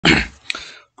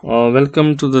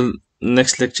Welcome to the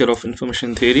next lecture of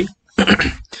information theory.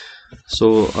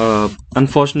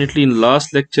 Unfortunately, in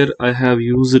last lecture, I have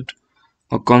used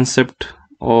a concept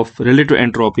of relative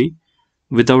entropy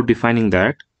without defining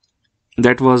that.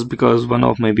 That was because one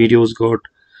of my videos got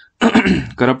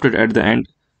corrupted at the end.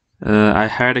 I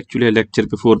had actually a lecture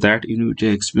before that in which I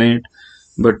explained it,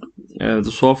 but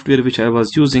the software which I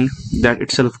was using, that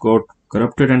itself got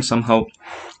corrupted, and somehow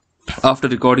after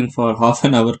recording for half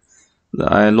an hour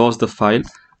I lost the file.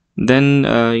 Then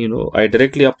I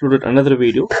directly uploaded another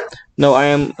video. Now I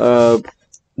am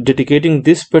dedicating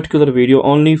this particular video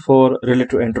only for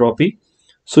relative entropy,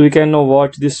 so you can now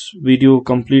watch this video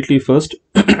completely first.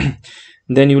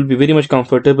 Then you will be very much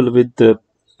comfortable with the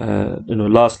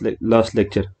last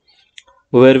lecture,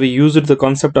 where we used the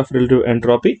concept of relative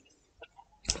entropy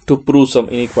to prove some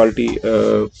inequality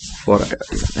for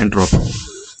entropy.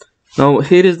 Now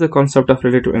here is the concept of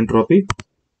relative entropy.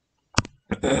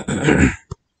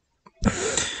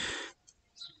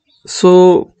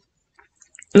 So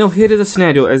now here is a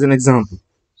scenario as an example.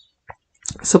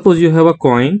 Suppose you have a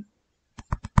coin,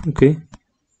 okay,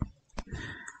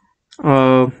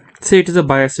 say it is a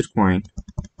biased coin.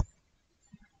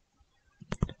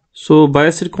 So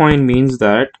biased coin means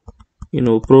that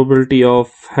probability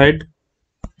of head,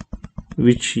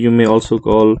 which you may also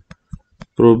call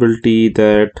probability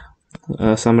that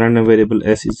some random variable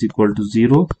s is equal to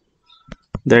 0,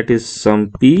 that is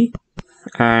some p,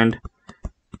 and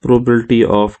probability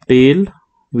of tail,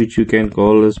 which you can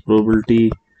call as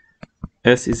probability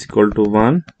s is equal to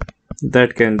 1,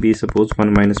 that can be suppose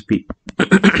 1 minus p.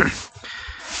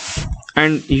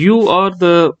 And you are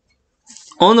the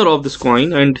owner of this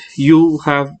coin, and you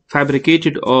have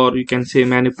fabricated, or you can say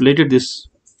manipulated, this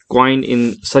coin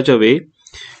in such a way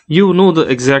you know the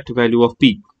exact value of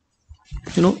p.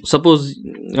 Suppose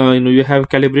you have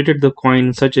calibrated the coin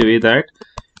in such a way that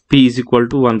p is equal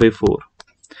to 1 by 4.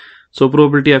 So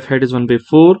probability of head is 1 by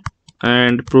 4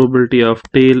 and probability of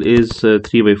tail is 3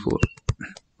 by 4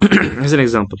 as an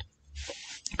example.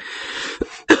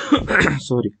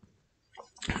 Sorry.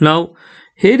 Now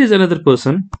here is another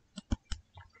person,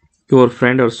 your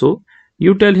friend or so.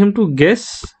 You tell him to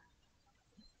guess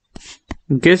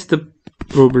the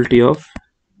probability of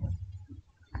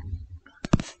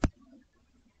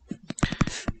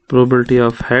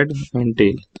head and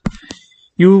tail.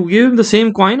 You give him the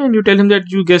same coin and you tell him that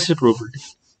you guess the probability.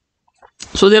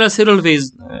 So there are several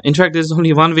ways. In fact, there is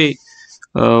only one way,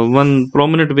 one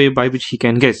prominent way by which he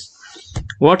can guess.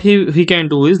 What he can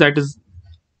do is, that is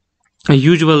a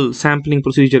usual sampling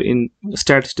procedure in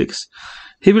statistics.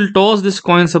 He will toss this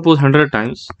coin suppose 100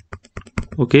 times,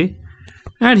 okay,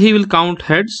 and he will count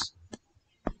heads,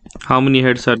 how many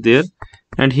heads are there,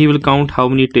 and he will count how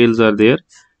many tails are there,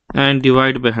 and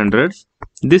divide by 100.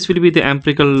 This will be the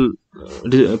empirical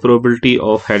probability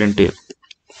of head and tail,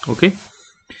 okay.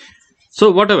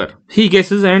 So whatever he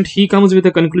guesses, and he comes with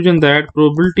a conclusion that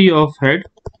probability of head,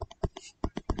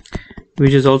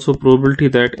 which is also probability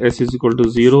that s is equal to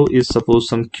 0, is suppose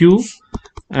some q,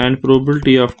 and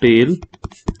probability of tail,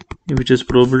 which is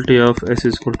probability of s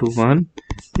is equal to 1,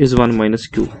 is 1 minus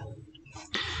q.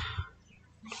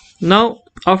 Now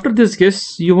after this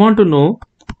guess, you want to know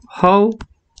how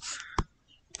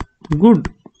good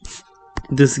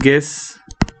this guess,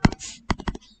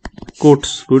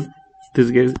 quotes good,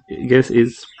 this guess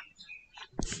is.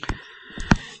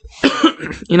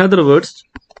 In other words,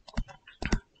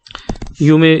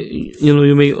 you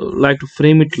may like to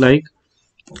frame it like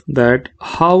that: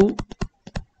 how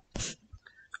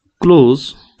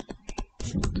close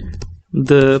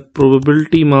the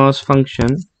probability mass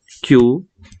function q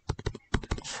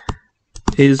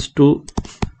is to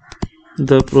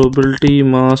the probability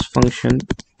mass function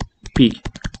p,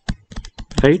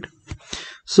 right?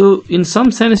 So in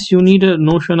some sense you need a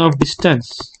notion of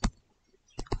distance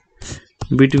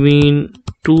between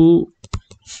two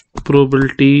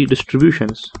probability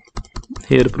distributions,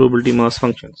 here probability mass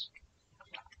functions.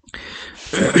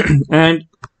 And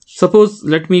suppose,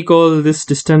 let me call this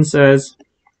distance as,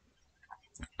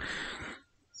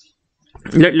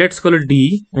 let's call it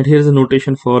d, and here's a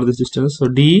notation for this distance. So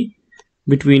d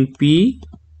between p,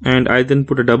 and I then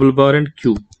put a double bar and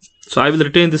q. So I will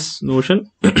retain this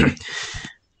notion.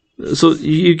 So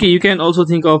you can also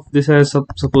think of this as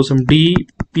suppose some d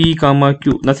p comma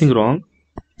q, nothing wrong,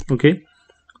 okay.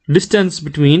 Distance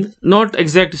between, not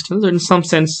exact distance, in some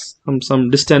sense some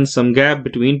distance, some gap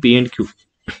between p and q.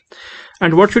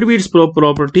 And what should be its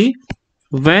property?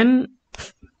 When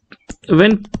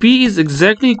p is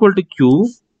exactly equal to q,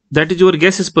 that is, your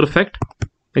guess is perfect.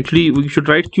 Actually we should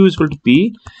write q is equal to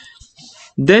p,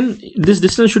 then this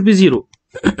distance should be 0.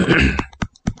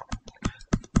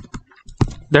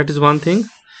 That is one thing.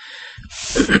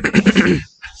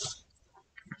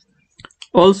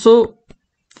 Also,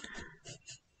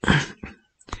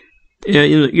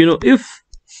 if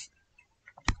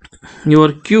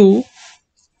your Q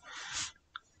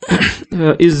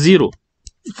is 0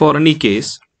 for any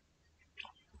case,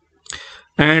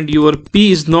 and your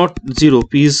P is not 0,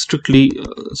 P is strictly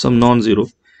some non-zero,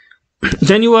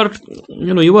 then you are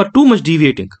too much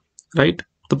deviating, right?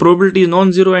 The probability is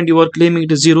non-zero and you are claiming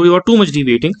it is 0, you are too much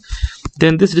deviating.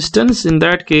 Then this distance, in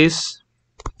that case,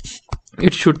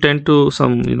 it should tend to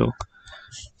some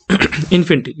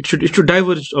infinity. It should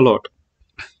diverge a lot.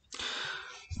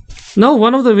 Now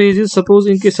one of the ways is, suppose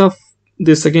in case of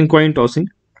this again coin tossing,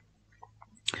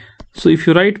 so if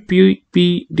you write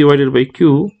P divided by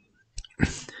Q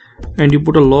and you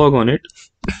put a log on it,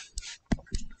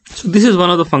 so this is one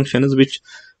of the functions which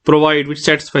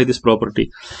satisfy this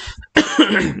property.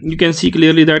 You can see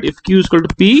clearly that if Q is equal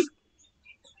to P,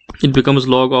 it becomes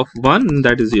log of 1, and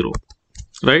that is 0,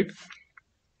 right?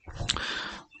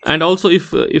 And also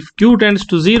if Q tends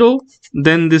to 0,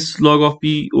 then this log of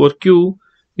P over Q,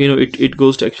 it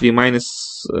goes to actually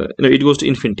minus, it goes to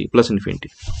infinity, plus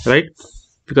infinity, right?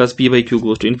 Because P by Q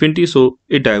goes to infinity, so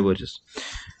it diverges.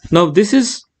 Now this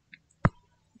is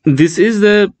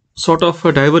the sort of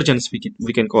a divergence,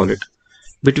 we can call it,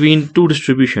 between two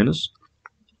distributions,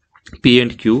 P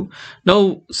and Q.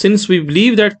 Now since we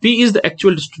believe that P is the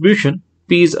actual distribution,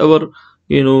 P is our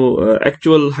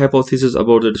actual hypothesis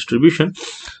about the distribution,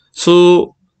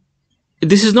 so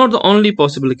this is not the only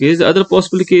possible case. The other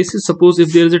possible case is, suppose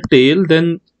if there is a tail,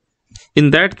 then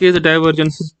in that case the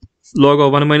divergence is log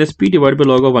of 1 minus P divided by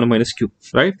log of 1 minus Q,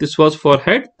 right? This was for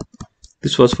head,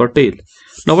 this was for tail.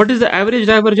 Now what is the average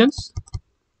divergence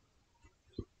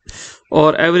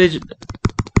or average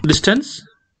distance?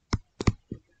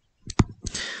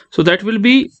 So that will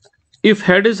be, if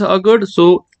head is occurred,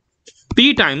 so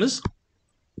P times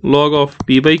log of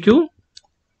P by Q,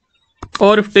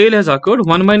 or if tail has occurred,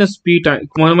 1 minus P times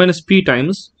 1 minus P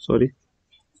times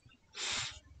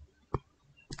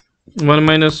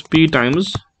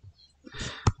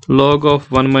log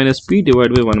of 1 minus P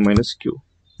divided by 1 minus Q.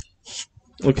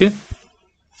 Okay,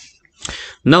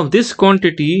 now this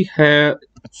quantity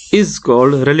is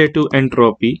called relative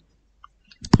entropy.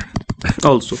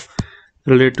 Also,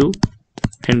 relative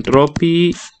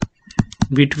entropy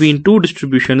between two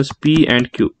distributions P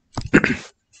and Q.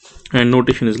 And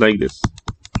notation is like this: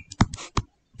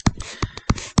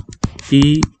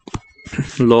 P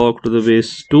log to the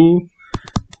base 2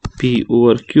 P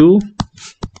over Q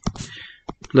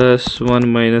plus 1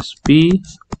 minus P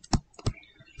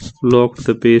log to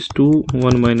the base 2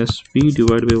 1 minus P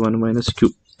divided by 1 minus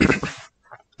Q.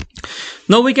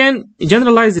 Now we can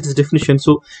generalize its definition.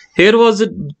 So here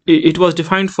it was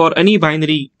defined for any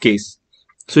binary case.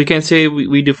 So you can say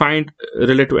we defined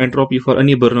relative entropy for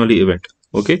any Bernoulli event.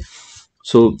 Okay,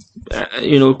 so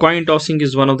coin tossing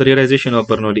is one of the realization of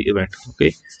Bernoulli event.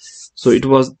 Okay, so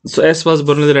S was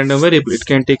Bernoulli random variable. It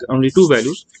can take only two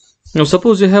values. Now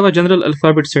suppose you have a general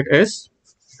alphabet set S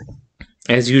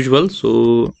as usual,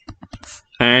 so,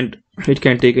 and it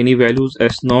can take any values,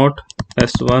 S0,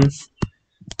 S1,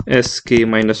 Sk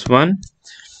minus 1,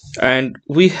 and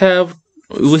we have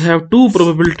two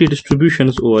probability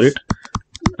distributions over it,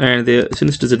 and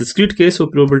since it is a discrete case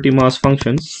of probability mass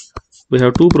functions, we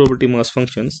have two probability mass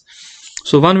functions.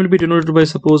 So one will be denoted by,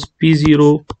 suppose,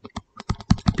 P0,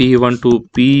 P1 to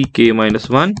Pk minus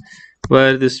 1,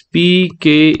 where this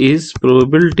Pk is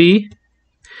probability,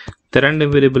 the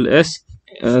random variable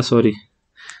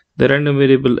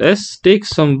S takes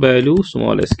some value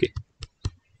small sk.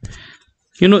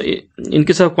 In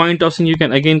case of coin tossing, you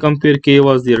can again compare. K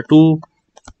was there 2,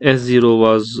 S0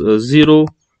 was 0,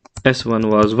 S1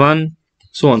 was 1,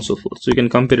 so on and so forth. So you can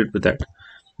compare it with that.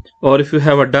 Or if you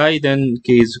have a die, then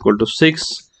K is equal to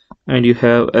 6, and you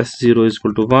have S0 is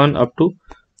equal to 1 up to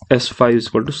S5 is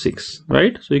equal to 6,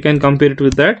 right? So you can compare it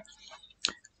with that.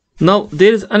 Now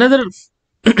there is another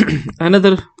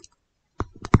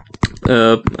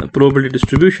probability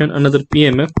distribution, another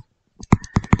PMF,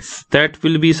 that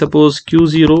will be, suppose,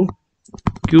 Q0,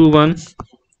 Q1,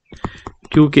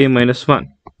 Qk minus 1.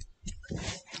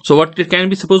 So what it can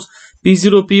be, suppose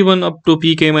P0, P1 up to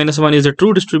Pk minus 1 is a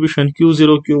true distribution,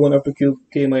 Q0, Q1 up to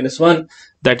Qk minus 1,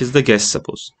 that is the guess,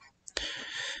 suppose.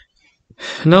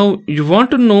 Now you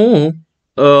want to know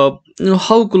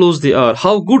how close they are,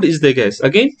 how good is the guess.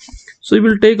 Again, so you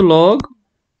will take log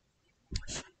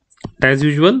as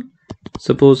usual,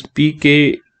 suppose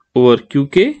Pk over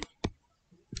Qk,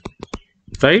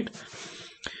 right?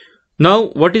 Now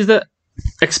what is the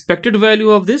expected value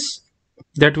of this?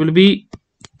 That will be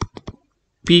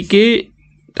Pk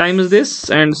times this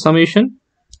and summation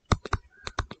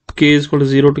k is equal to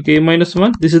 0 to k minus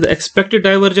 1. This is the expected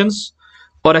divergence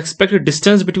or expected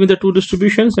distance between the two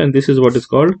distributions, and this is what is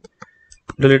called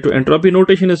relative entropy.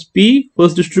 Notation is P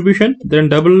first distribution, then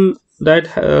double that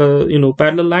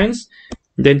parallel lines,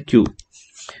 then Q.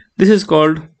 This is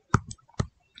called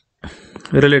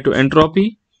relative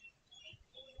entropy.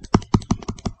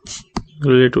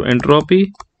 Relative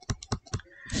entropy,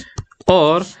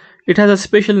 or it has a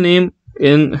special name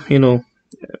in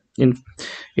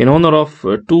honor of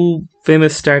two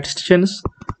famous statisticians.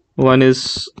 One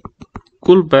is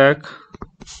Kullback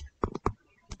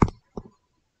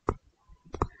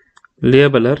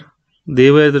Leibler. They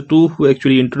were the two who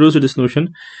actually introduced this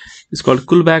notion. It's called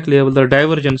Kullback Leibler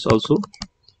divergence, also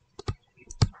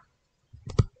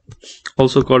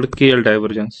called KL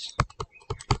divergence.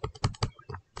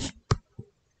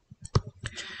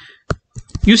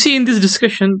 You see, in this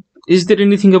discussion, is there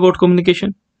anything about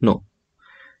communication? No.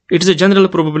 It is a general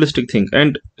probabilistic thing.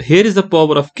 And here is the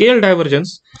power of KL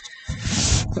divergence.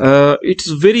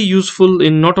 It's very useful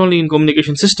in not only in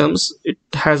communication systems, it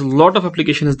has a lot of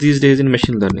applications these days in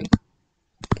machine learning.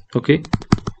 Okay.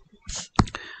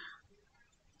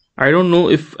 I don't know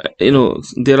if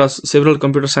there are several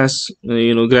computer science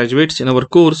graduates in our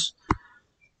course,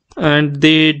 and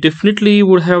they definitely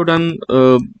would have done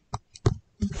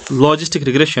logistic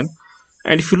regression,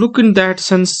 and if you look in that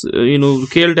sense,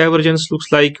 KL divergence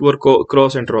looks like your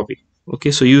cross entropy. Okay,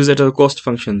 so use that as a cost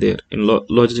function there in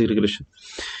logistic regression.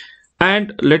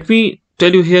 And let me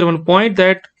tell you here one point,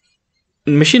 that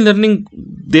in machine learning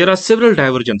there are several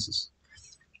divergences.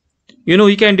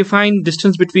 You can define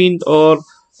distance between or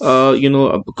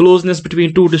closeness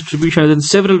between two distributions in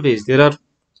several ways. There are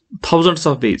thousands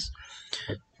of ways.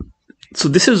 So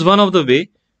this is one of the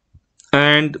way,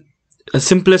 and a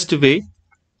simplest way,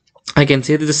 I can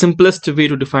say, this is the simplest way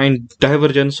to define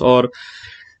divergence or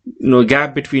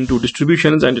gap between two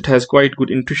distributions, and it has quite good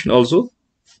intuition also.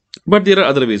 But there are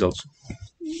other ways also.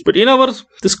 But in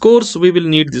this course, we will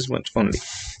need this much only.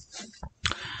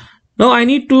 Now I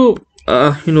need to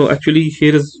actually,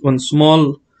 here is one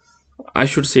small, I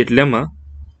should say, lemma.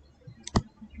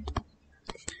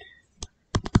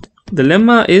 The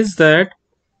lemma is that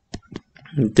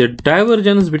the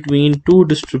divergence between two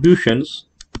distributions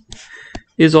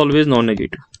is always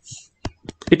non-negative.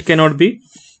 It cannot be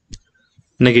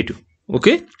negative.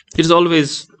 Okay, it is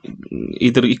always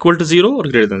either equal to 0 or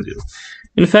greater than 0.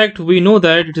 In fact, we know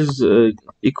that it is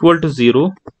equal to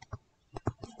 0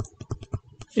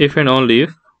 if and only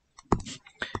if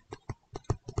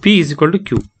P is equal to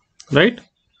Q, right?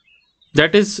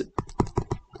 That is,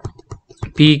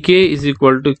 Pk is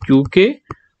equal to Qk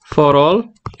for all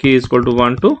k is equal to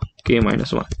 1 to k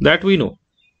minus 1. That we know,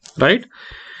 right?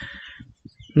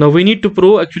 Now we need to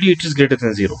prove actually it is greater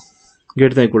than 0,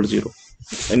 greater than equal to 0.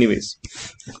 Anyways,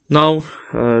 now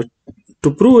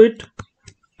to prove it,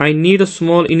 I need a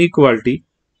small inequality.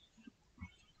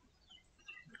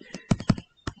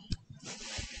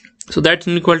 So that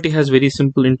inequality has very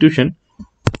simple intuition.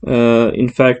 In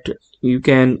fact, you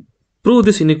can prove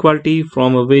this inequality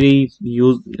from a very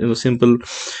simple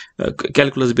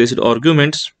calculus based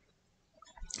arguments.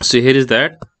 So here is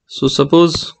that. So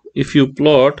suppose if you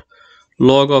plot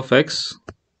log of x,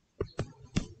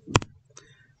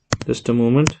 just a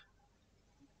moment,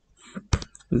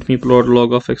 let me plot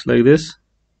log of x like this.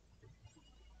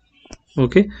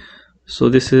 Okay, so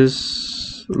this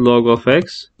is log of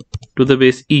x to the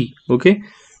base e. Okay,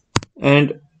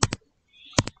 and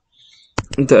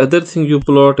the other thing you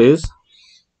plot is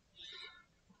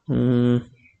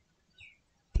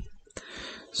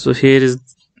so here is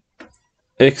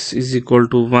x is equal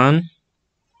to 1,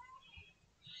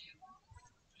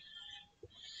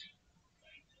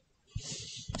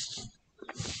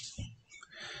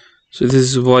 so this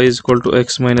is y is equal to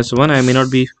x minus 1. I may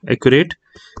not be accurate,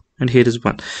 and here is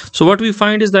 1. So what we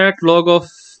find is that log of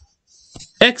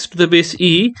x to the base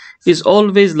e is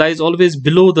lies always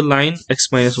below the line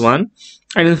x minus 1,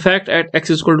 and in fact at x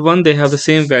is equal to 1 they have the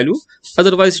same value,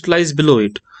 otherwise it lies below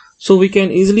it. So we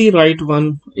can easily write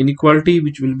one inequality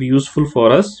which will be useful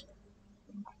for us,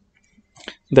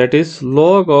 that is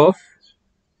log of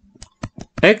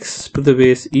x to the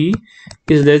base e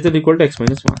is less than or equal to x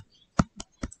minus 1.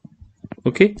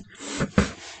 Okay,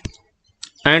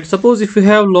 and suppose if you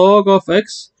have log of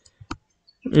x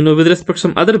with respect to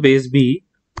some other base b,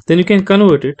 then you can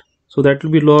convert it. So that will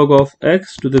be log of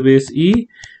x to the base e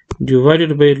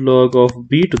divided by log of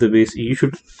b to the base e. You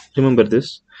should remember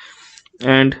this.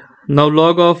 And now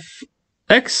log of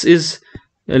x is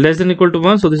less than or equal to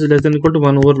 1, so this is less than or equal to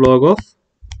 1 over log of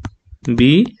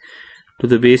b to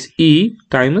the base e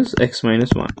times x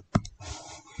minus 1.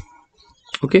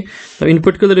 Okay, now in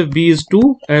particular, if b is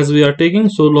 2 as we are taking,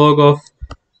 so log of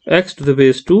x to the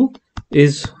base 2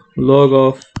 is log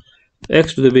of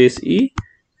x to the base e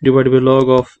divided by log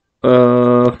of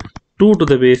 2 to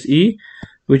the base e,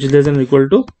 which is less than or equal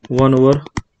to 1 over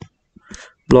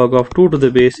log of 2 to the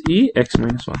base e x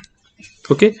minus 1.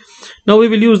 Okay, now we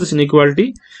will use this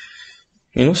inequality,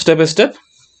 step by step.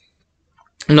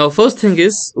 Now first thing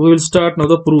is we will start now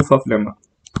the proof of lemma.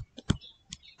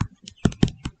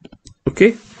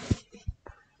 Okay,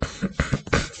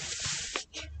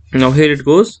 now here it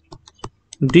goes.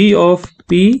 D of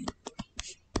p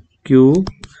q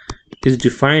is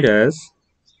defined as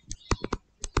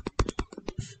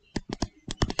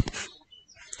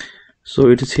so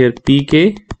it is here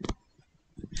pk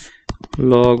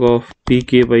log of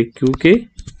pk by qk,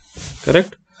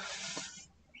 correct?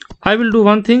 I will do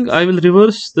one thing, I will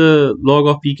reverse the log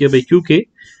of pk by qk,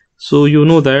 so you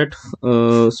know that,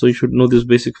 so you should know this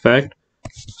basic fact.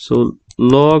 So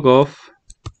log of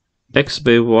x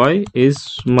by y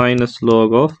is minus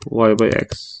log of y by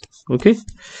x. Okay,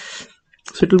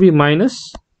 so it will be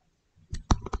minus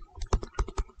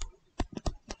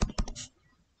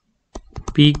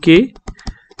pk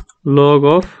log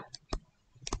of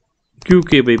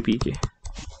qk by pk,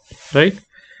 right?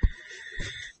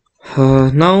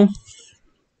 Now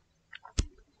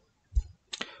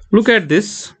look at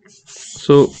this.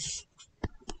 So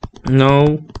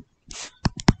now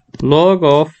log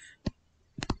of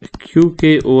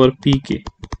qk over pk,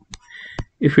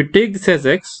 if you take this as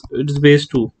x, it is base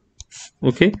 2.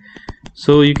 Okay,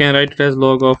 so you can write it as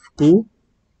log of 2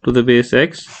 to the base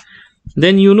x.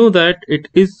 Then you know that it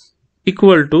is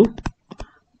equal to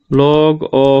log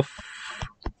of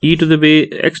e to the base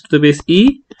x to the base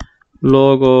e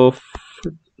log of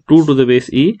 2 to the base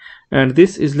e, and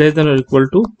this is less than or equal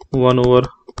to 1 over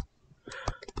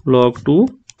log 2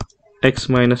 x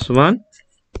minus 1,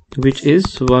 which is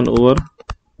 1 over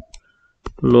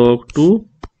log 2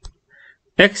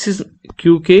 x is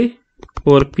qk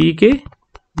over pk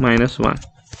minus 1,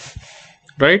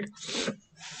 right?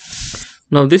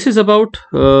 Now this is about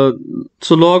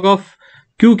so log of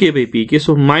qk by pk,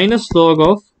 so minus log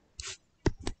of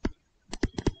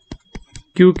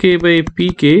qk by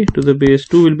pk to the base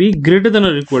 2 will be greater than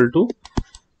or equal to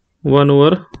 1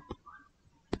 over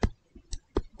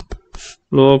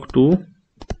log 2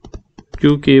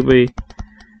 qk by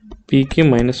pk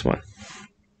minus 1.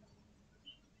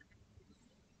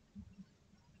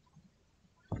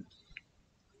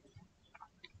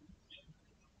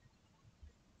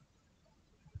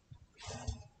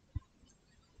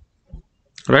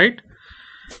 Right,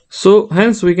 so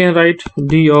hence we can write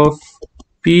d of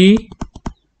p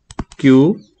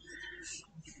q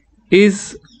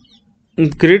is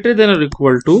greater than or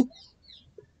equal to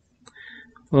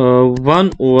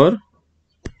 1 over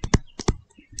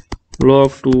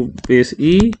log 2 base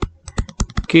e,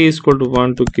 k is equal to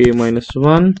 1 to k minus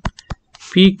 1,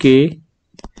 pk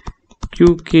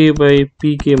qk by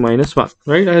pk minus 1,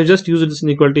 right? I have just used this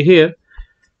inequality here,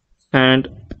 and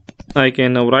I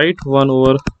can now write 1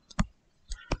 over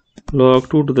log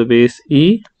 2 to the base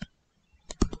e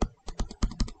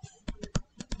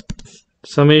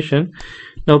summation.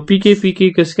 Now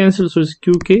pk is cancelled, so it's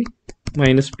qk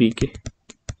minus pk.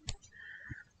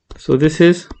 So this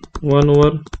is 1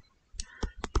 over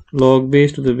log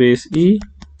base to the base e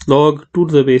log 2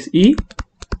 to the base e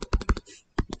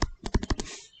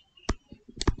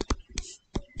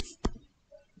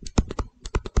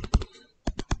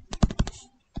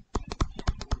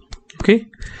okay.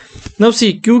 Now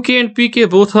see, qk and pk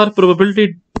both are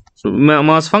probability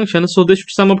mass functions, so they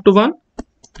should sum up to 1,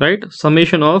 right?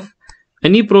 Summation of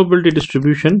any probability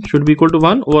distribution should be equal to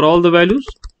 1 over all the values.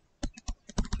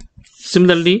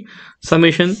 Similarly,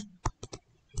 summation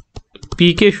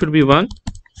pk should be 1,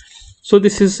 so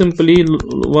this is simply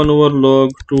 1 over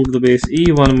log 2 to the base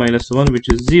e 1 minus 1, which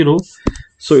is 0.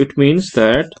 So it means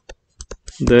that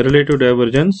the relative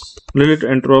divergence, relative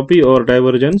entropy or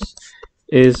divergence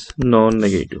is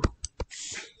non-negative.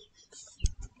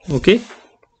 Okay,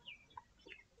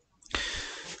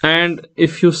 and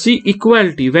if you see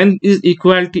equality, when is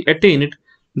equality attained,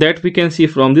 that we can see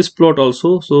from this plot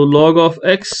also. So log of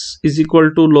x is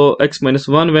equal to log x minus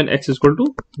 1 when x is equal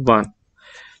to 1.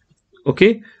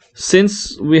 Okay,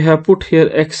 since we have put here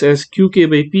x as qk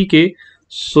by pk,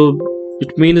 so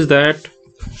it means that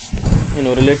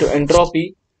relative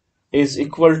entropy is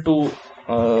equal to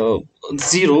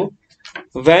 0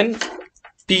 when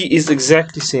P is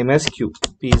exactly same as Q.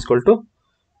 P is equal to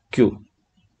Q,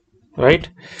 right?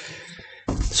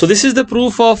 So this is the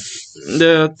proof of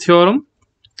the theorem,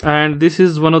 and this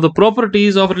is one of the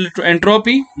properties of relative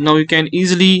entropy. Now you can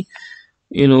easily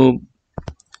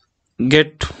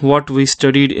get what we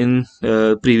studied in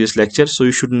previous lecture. So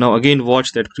you should now again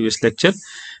watch that previous lecture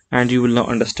and you will now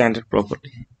understand it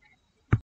properly.